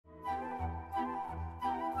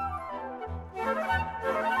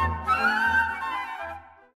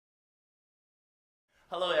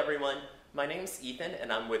My name's Ethan and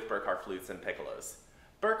I'm with Burkhardt Flutes and Piccolos.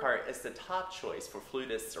 Burkhardt is the top choice for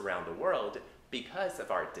flutists around the world because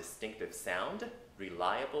of our distinctive sound,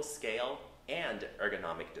 reliable scale, and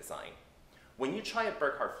ergonomic design. When you try a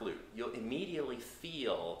Burkhardt flute, you'll immediately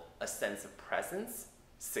feel a sense of presence,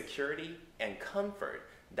 security, and comfort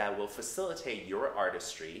that will facilitate your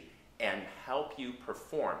artistry and help you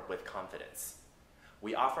perform with confidence.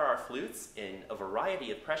 We offer our flutes in a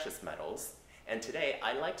variety of precious metals, and today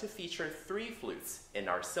I'd like to feature 3 flutes in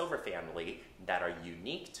our silver family that are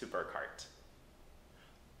unique to Burkhardt.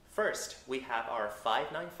 First, we have our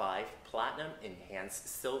 595 Platinum Enhanced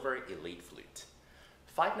Silver Elite Flute.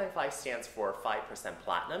 595 stands for 5%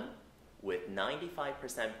 platinum with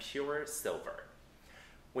 95% pure silver.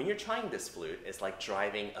 When you're trying this flute, it's like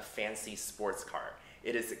driving a fancy sports car.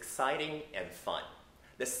 It is exciting and fun.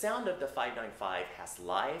 The sound of the 595 has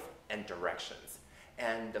life and directions,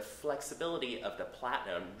 and the flexibility of the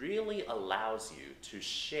platinum really allows you to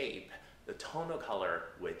shape the tonal color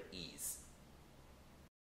with ease.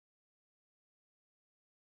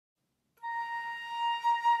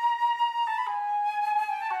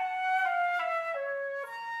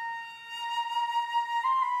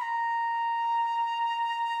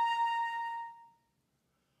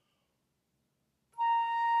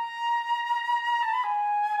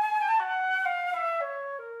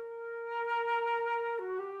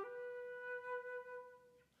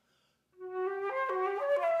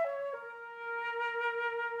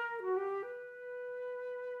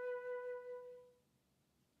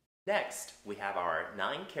 Next, we have our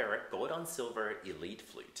 9-karat gold on silver elite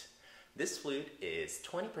flute. This flute is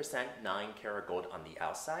 20% 9-karat gold on the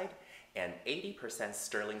outside and 80%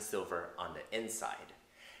 sterling silver on the inside.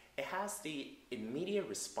 It has the immediate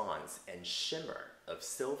response and shimmer of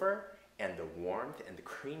silver and the warmth and the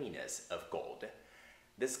creaminess of gold.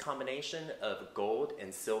 This combination of gold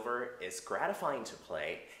and silver is gratifying to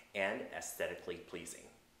play and aesthetically pleasing.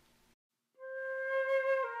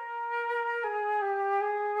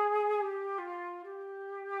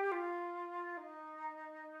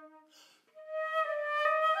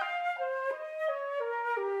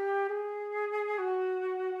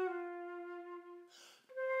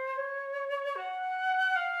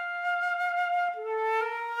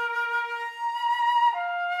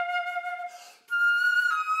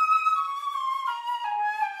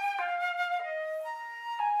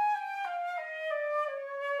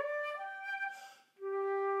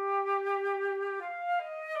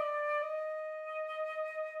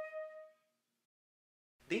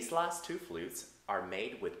 These last 2 flutes are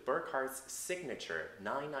made with Burkhardt's signature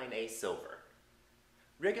 998 silver.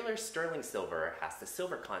 Regular sterling silver has the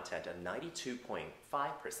silver content of 92.5%,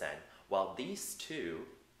 while these 2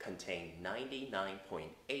 contain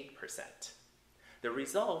 99.8%. The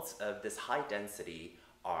results of this high density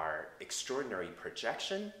are extraordinary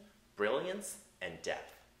projection, brilliance, and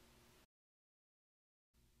depth.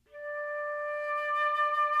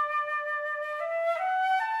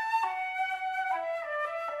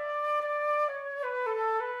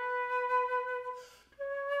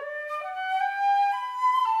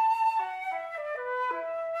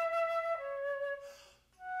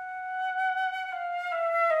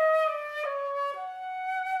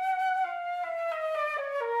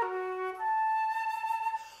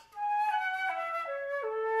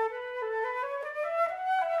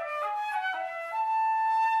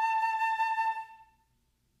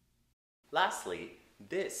 Lastly,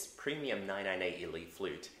 this premium 998 Elite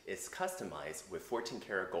flute is customized with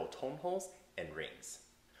 14-karat gold tone holes and rings.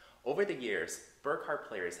 Over the years, Burkhardt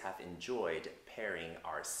players have enjoyed pairing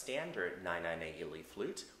our standard 998 Elite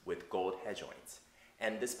flute with gold head joints,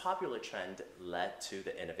 and this popular trend led to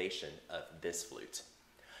the innovation of this flute.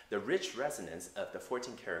 The rich resonance of the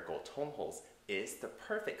 14-karat gold tone holes is the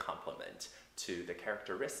perfect complement to the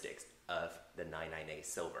characteristics of the 998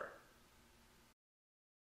 silver.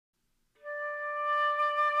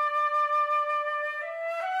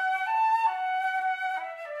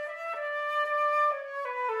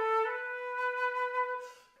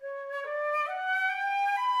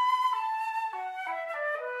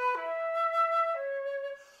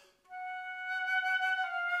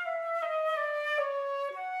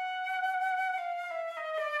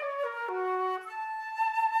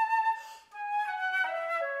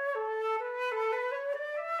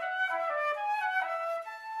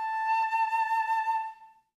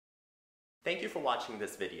 Thank you for watching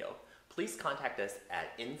this video. Please contact us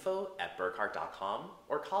at info@burkhardt.com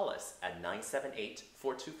or call us at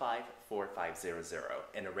 978-425-4500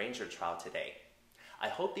 and arrange your trial today. I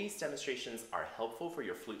hope these demonstrations are helpful for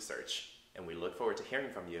your flute search, and we look forward to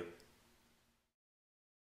hearing from you.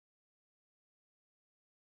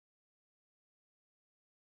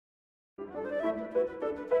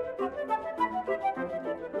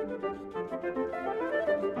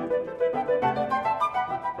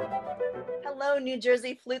 New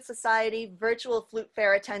Jersey Flute Society Virtual Flute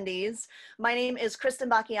Fair attendees. My name is Kristen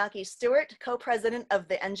Bakiaki Stewart, co-president of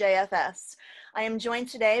the NJFS. I am joined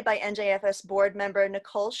today by NJFS board member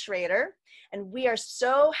Nicole Schrader, and we are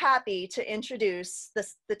so happy to introduce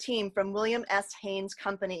the team from William S. Haynes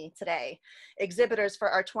Company today, exhibitors for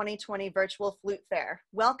our 2020 Virtual Flute Fair.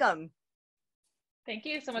 Welcome. Thank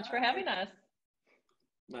you so much for having us.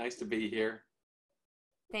 Nice to be here.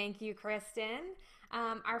 Thank you, Kristen.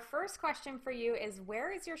 Our first question for you is,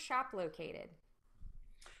 where is your shop located?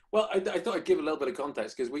 Well, I thought I'd give a little bit of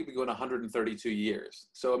context because we've been going 132 years.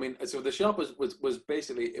 So, I mean, so the shop was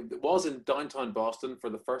basically, it was in downtown Boston for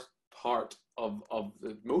the first part of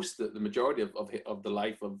the majority of the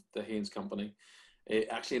life of the Haynes Company.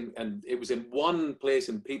 And it was in one place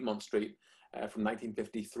in Piedmont Street from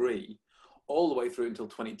 1953 all the way through until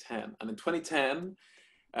 2010. And in 2010,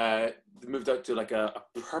 they moved out to like a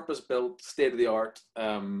purpose-built, state-of-the-art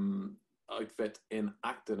outfit in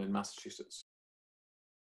Acton in Massachusetts.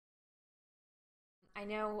 I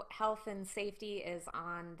know health and safety is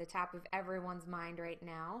on the top of everyone's mind right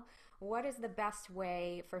now. What is the best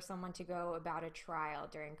way for someone to go about a trial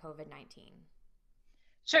during COVID-19?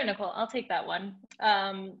 Sure, Nicole, I'll take that one.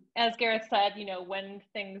 As Gareth said, when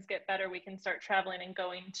things get better, we can start traveling and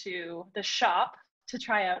going to the shop to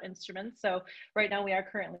try out instruments. So right now we are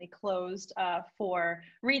currently closed for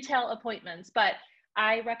retail appointments, but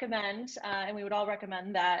I recommend, and we would all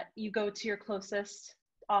recommend, that you go to your closest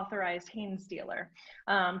authorized Haynes dealer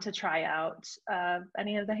to try out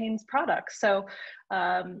any of the Haynes products. So,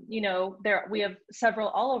 we have several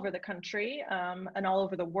all over the country and all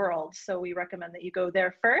over the world. So we recommend that you go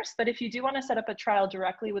there first. But if you do want to set up a trial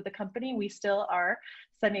directly with the company, we still are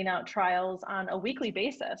sending out trials on a weekly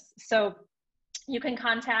basis. So you can you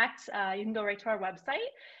can go right to our website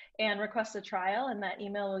and request a trial, and that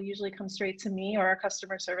email will usually come straight to me or our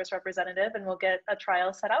customer service representative, and we'll get a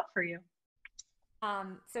trial set out for you.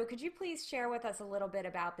 So could you please share with us a little bit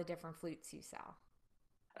about the different flutes you sell?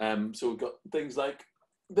 So we've got things like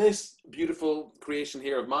this beautiful creation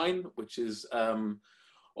here of mine, which is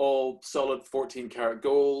all solid 14 karat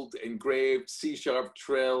gold, engraved, C-sharp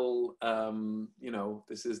trill.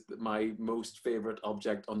 This is my most favorite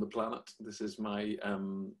object on the planet. This is my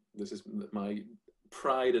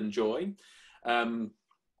pride and joy.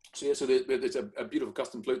 So there's a beautiful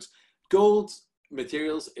custom flutes. Gold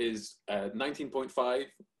materials is 19.5,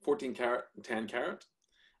 14 karat, 10 karat.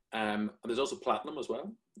 And there's also platinum as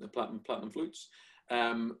well, the platinum flutes.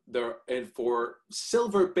 For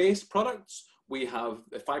silver-based products, we have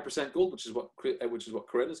a 5% gold, which is what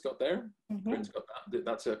Corinne's got there. Mm-hmm. Corinne's got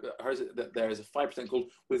that. There is a 5%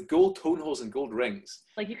 gold with gold tone holes and gold rings.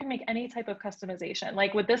 Like, you can make any type of customization.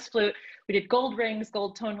 Like with this flute, we did gold rings,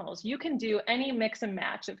 gold tone holes. You can do any mix and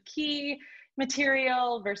match of key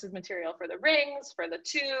material versus material for the rings, for the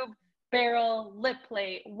tube, barrel, lip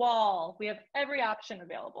plate, wall. We have every option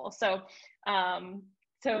available. So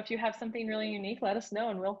if you have something really unique, let us know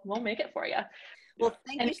and we'll make it for you. Well,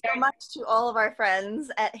 thank you so much to all of our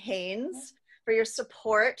friends at Haynes for your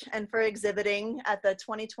support and for exhibiting at the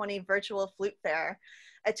 2020 Virtual Flute Fair.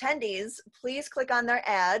 Attendees, please click on their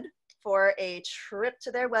ad for a trip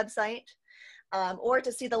to their website or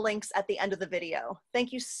to see the links at the end of the video.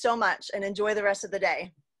 Thank you so much and enjoy the rest of the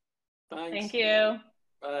day. Thanks. Thank you.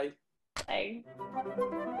 Bye. Bye.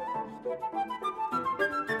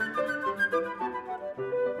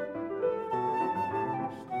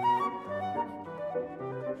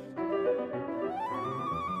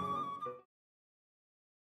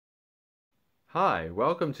 Hi,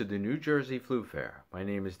 welcome to the New Jersey Flute Fair. My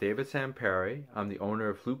name is David Samperi. I'm the owner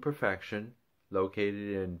of Flute Perfection,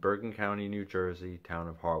 located in Bergen County, New Jersey, town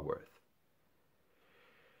of Harworth.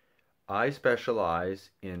 I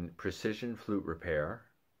specialize in precision flute repair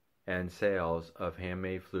and sales of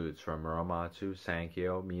handmade flutes from Muramatsu,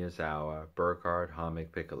 Sankyo, Miyazawa, Burkhardt,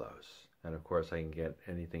 Hammock, Piccolos. And of course I can get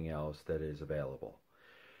anything else that is available.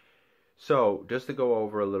 So, just to go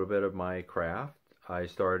over a little bit of my craft, I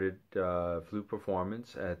started flute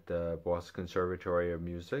performance at the Boston Conservatory of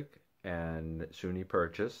Music and SUNY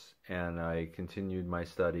Purchase, and I continued my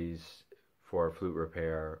studies for flute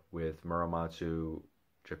repair with Muramatsu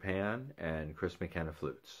Japan and Chris McKenna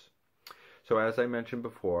flutes. So as I mentioned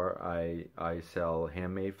before, I sell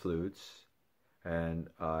handmade flutes, and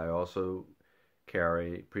I also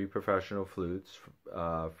carry pre-professional flutes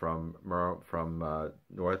from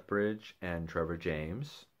Northbridge and Trevor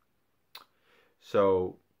James.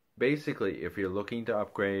 So basically, if you're looking to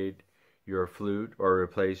upgrade your flute or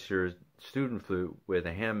replace your student flute with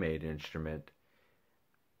a handmade instrument,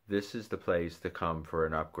 this is the place to come for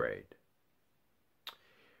an upgrade.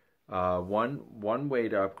 One way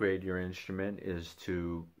to upgrade your instrument is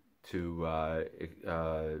to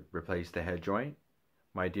replace the head joint.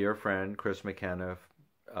 My dear friend Chris McKenna,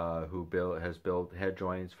 who has built head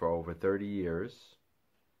joints for over 30 years,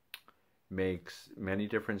 makes many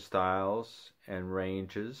different styles and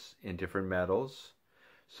ranges in different metals.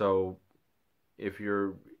 So if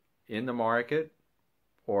you're in the market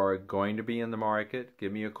or going to be in the market,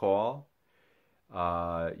 give me a call.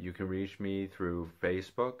 You can reach me through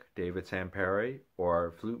Facebook, David Samperi,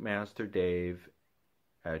 or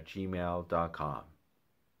flutemasterdave@gmail.com.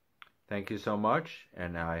 Thank you so much,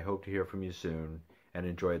 and I hope to hear from you soon, and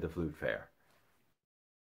enjoy the Flute Fair.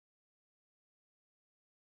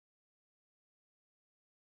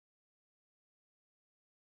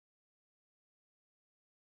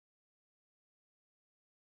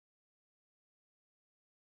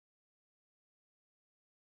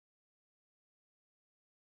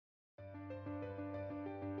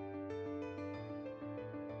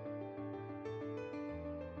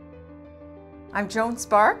 I'm Joan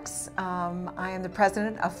Sparks. I am the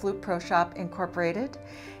president of Flute Pro Shop Incorporated,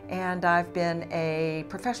 and I've been a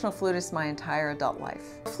professional flutist my entire adult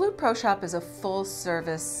life. Flute Pro Shop is a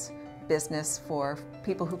full-service business for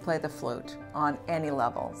people who play the flute on any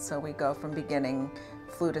level. So we go from beginning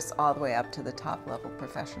flutists all the way up to the top level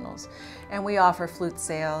professionals. And we offer flute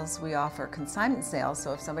sales, we offer consignment sales,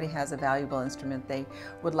 so if somebody has a valuable instrument they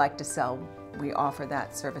would like to sell, we offer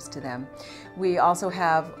that service to them. We also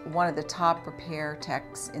have one of the top repair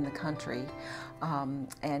techs in the country,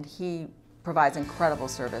 and he provides incredible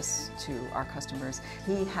service to our customers.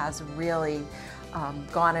 He has really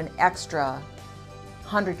gone an extra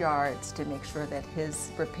 100 yards to make sure that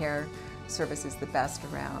his repair service is the best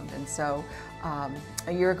around. And so a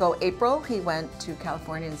year ago, April, he went to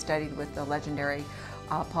California and studied with the legendary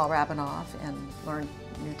Paul Rabinoff and learned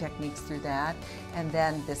new techniques through that. And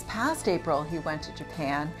then this past April, he went to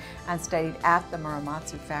Japan and studied at the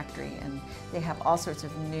Muramatsu factory, and they have all sorts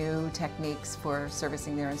of new techniques for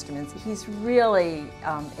servicing their instruments. He's really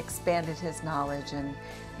expanded his knowledge, and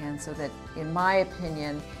so that, in my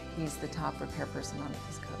opinion, he's the top repair person on the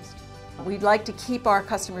East Coast. We'd like to keep our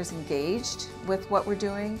customers engaged with what we're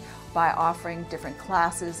doing by offering different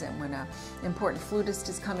classes, and when an important flutist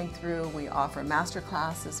is coming through, we offer master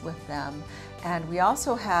classes with them. And we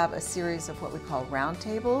also have a series of what we call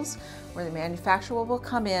roundtables, where the manufacturer will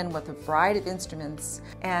come in with a variety of instruments,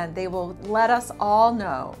 and they will let us all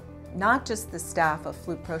know, not just the staff of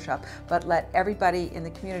Flute Pro Shop, but let everybody in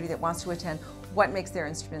the community that wants to attend what makes their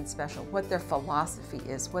instrument special, what their philosophy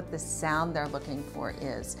is, what the sound they're looking for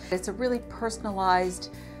is. It's a really personalized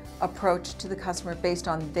approach to the customer based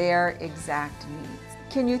on their exact needs.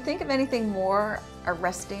 Can you think of anything more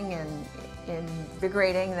arresting and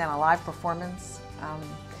invigorating than a live performance?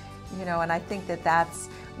 You know, and I think that that's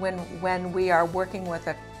when we are working with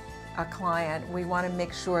a client, we want to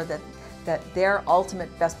make sure that their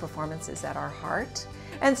ultimate best performance is at our heart.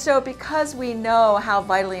 And so because we know how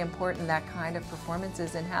vitally important that kind of performance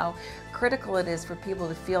is and how critical it is for people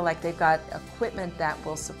to feel like they've got equipment that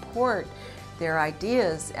will support their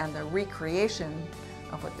ideas and the recreation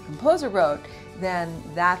of what the composer wrote, then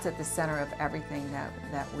that's at the center of everything that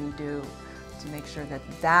we do to make sure that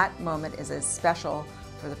that moment is as special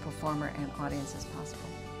for the performer and audience as possible.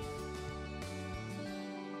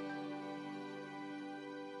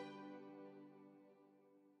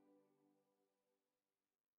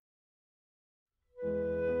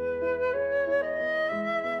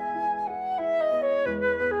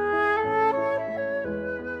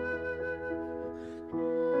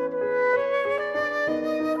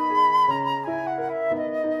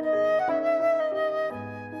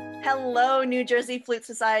 Hello, New Jersey Flute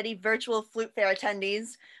Society Virtual Flute Fair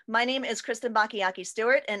attendees. My name is Kristen Bakiaki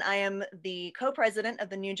Stewart, and I am the co-president of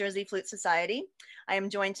the New Jersey Flute Society. I am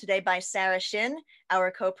joined today by Sarah Shin,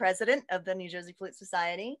 our co-president of the New Jersey Flute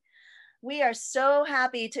Society. We are so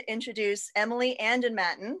happy to introduce Emily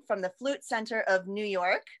Anden-Matten from the Flute Center of New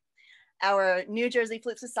York, our New Jersey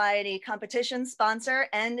Flute Society competition sponsor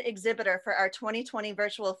and exhibitor for our 2020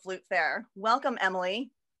 Virtual Flute Fair. Welcome,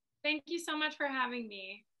 Emily. Thank you so much for having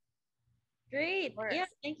me. Great. Yeah,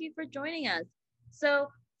 thank you for joining us.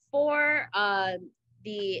 So for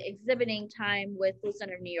the exhibiting time with Flute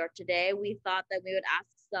Center New York today, we thought that we would ask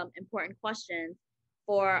some important questions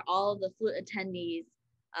for all of the flute attendees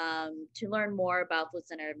to learn more about Flute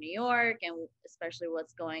Center of New York and especially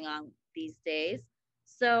what's going on these days.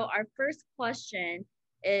 So our first question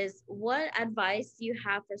is, what advice do you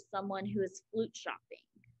have for someone who is flute shopping?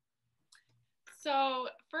 So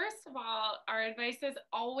first of all, our advice is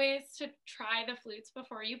always to try the flutes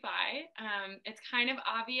before you buy. It's kind of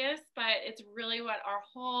obvious, but it's really what our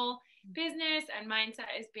whole business and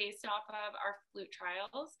mindset is based off of, our flute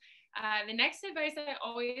trials. The next advice I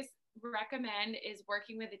always recommend is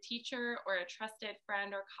working with a teacher or a trusted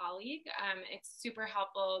friend or colleague. It's super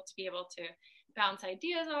helpful to be able to bounce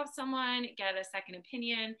ideas off someone, get a second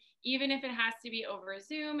opinion. Even if it has to be over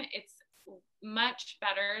Zoom, it's much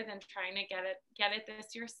better than trying to get it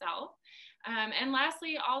this yourself. And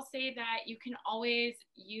lastly, I'll say that you can always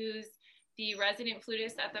use the resident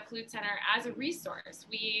flutist at the Flute Center as a resource.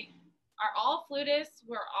 We are all flutists.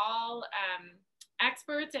 We're all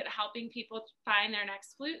experts at helping people find their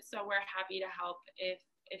next flute. So we're happy to help if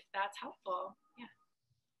that's helpful. Yeah.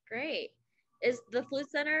 Great. Is the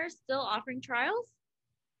Flute Center still offering trials?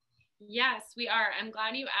 Yes, we are. I'm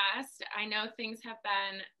glad you asked. I know things have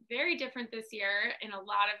been very different this year in a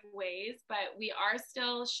lot of ways, but we are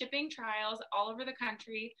still shipping trials all over the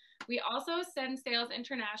country. We also send sales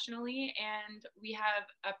internationally, and we have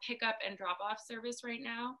a pickup and drop-off service right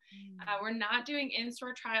now. We're not doing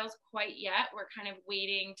in-store trials quite yet. We're kind of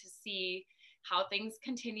waiting to see how things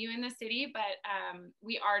continue in the city, but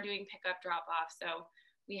we are doing pickup drop-off. So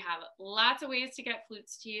we have lots of ways to get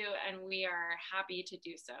flutes to you, and we are happy to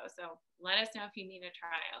do so. So let us know if you need a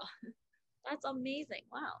trial. That's amazing.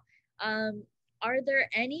 Wow. Are there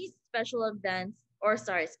any special events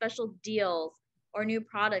special deals or new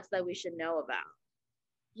products that we should know about?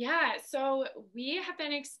 Yeah, so we have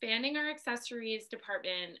been expanding our accessories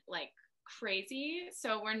department like crazy.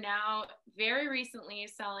 So we're now very recently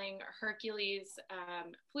selling Hercules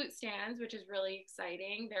flute stands, which is really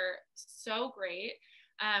exciting. They're so great.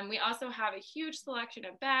 We also have a huge selection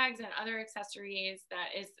of bags and other accessories that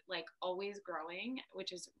is like always growing,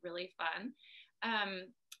 which is really fun.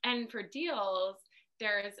 And for deals,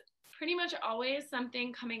 there's pretty much always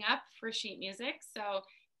something coming up for sheet music. So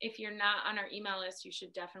if you're not on our email list, you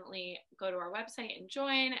should definitely go to our website and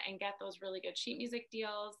join and get those really good sheet music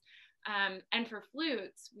deals. And for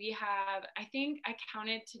flutes, we have, I think I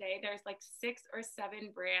counted today, there's like 6 or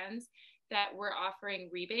 7 brands that we're offering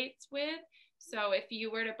rebates with. So if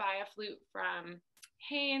you were to buy a flute from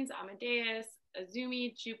Haynes, Amadeus,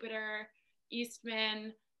 Azumi, Jupiter,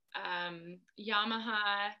 Eastman,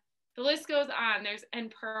 Yamaha, the list goes on.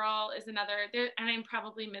 And Pearl is another, and I'm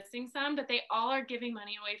probably missing some, but they all are giving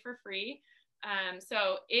money away for free.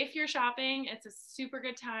 So if you're shopping, it's a super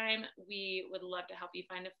good time. We would love to help you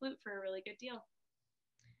find a flute for a really good deal.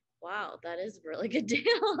 Wow, that is a really good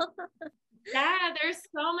deal. Yeah, there's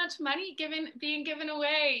so much money being given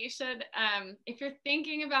away. You should, if you're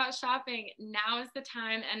thinking about shopping, now is the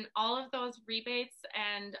time. And all of those rebates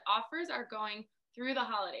and offers are going through the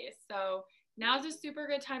holidays. So now is a super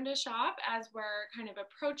good time to shop as we're kind of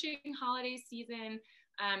approaching holiday season.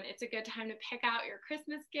 It's a good time to pick out your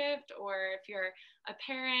Christmas gift, or if you're a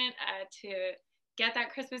parent, to get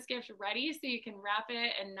that Christmas gift ready so you can wrap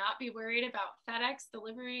it and not be worried about FedEx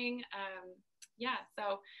delivering.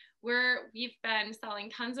 So we've been selling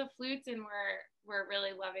tons of flutes, and we're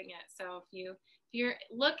really loving it. So if you're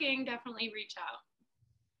looking, definitely reach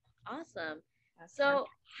out. Awesome. So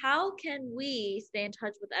how can we stay in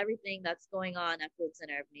touch with everything that's going on at Flute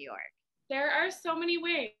Center of New York? There are so many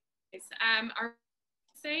ways. Our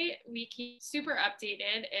website, we keep super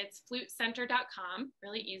updated. It's flutecenter.com,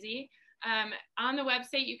 really easy. On the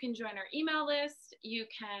website, you can join our email list. You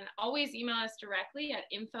can always email us directly at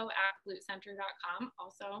info@flutecenter.com,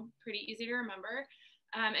 also pretty easy to remember.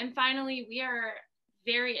 And finally, we are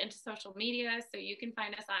very into social media, so you can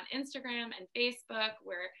find us on Instagram and Facebook.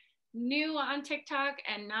 We're new on TikTok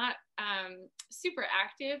and not super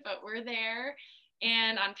active, but we're there.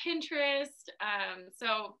 And on Pinterest.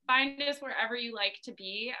 So find us wherever you like to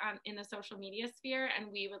be in the social media sphere,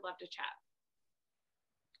 and we would love to chat.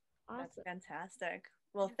 Awesome. That's fantastic.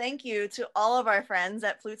 Well, thank you to all of our friends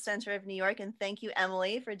at Flute Center of New York, and thank you,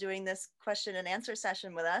 Emily, for doing this question and answer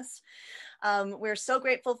session with us. We're so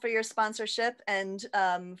grateful for your sponsorship and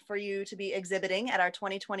for you to be exhibiting at our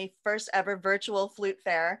 2020 first ever virtual flute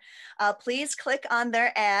fair. Please click on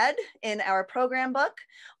their ad in our program book,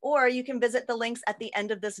 or you can visit the links at the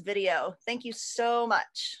end of this video. Thank you so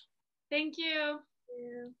much. Thank you. Thank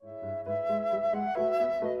you.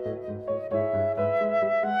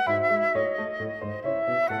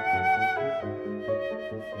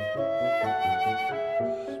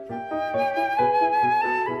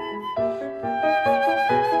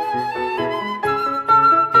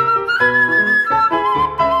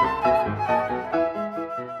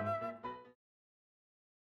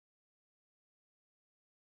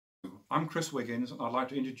 I'm Chris Wiggins, and I'd like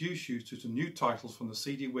to introduce you to some new titles from the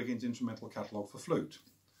C.D. Wiggins Instrumental Catalogue for flute.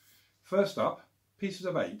 First up, Pieces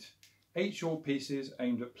of 8. 8 short pieces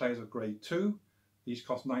aimed at players of grade 2. These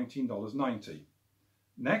cost $19.90.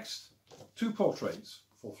 Next, 2 portraits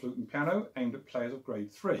for flute and piano aimed at players of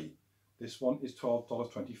grade 3. This one is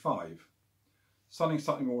 $12.25. Something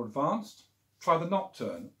slightly more advanced, try the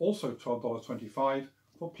Nocturne, also $12.25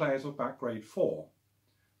 for players of back grade 4.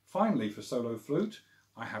 Finally, for solo flute,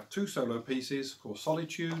 I have 2 solo pieces called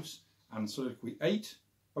Solitudes and Soliloquy 8,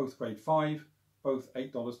 both grade 5, both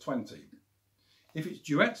 $8.20. If it's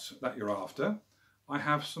duets that you're after, I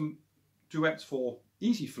have some duets for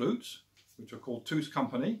easy flutes, which are called Two's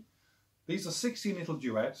Company. These are 16 little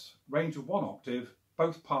duets, range of 1 octave,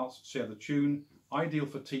 both parts share the tune, ideal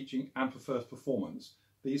for teaching and for first performance.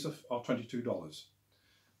 These are $22.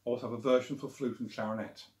 Also have a version for flute and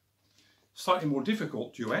clarinet. Slightly more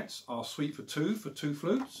difficult duets are Suite for 2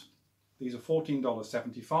 flutes. These are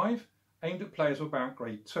 $14.75, aimed at players of about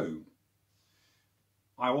grade 2.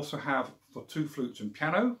 I also have for 2 flutes and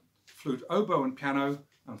piano, flute oboe and piano,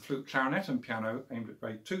 and flute clarinet and piano aimed at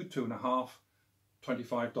grade 2, 2.5,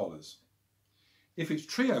 $25. If it's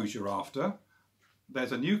trios you're after,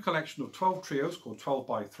 there's a new collection of 12 trios called 12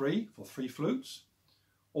 by 3 for 3 flutes.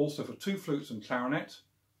 Also for 2 flutes and clarinet,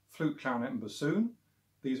 flute, clarinet and bassoon.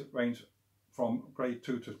 These range from grade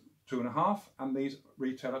 2 to 2.5, and these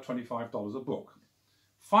retail at $25 a book.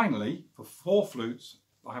 Finally, for 4 flutes,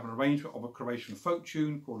 I have an arrangement of a Croatian folk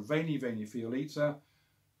tune called Veni Veni Fiolica,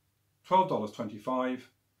 $12.25,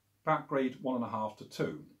 back grade 1.5 to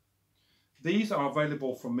 2. These are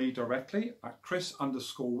available from me directly at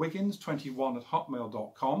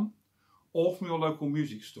chris_wiggins21@hotmail.com or from your local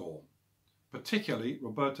music store, particularly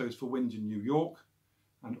Roberto's for Winds in New York,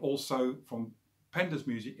 and also from Pender's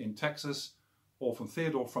Music in Texas, or from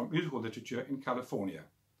Theodore Front Musical Literature in California.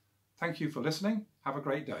 Thank you for listening. Have a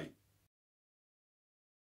great day.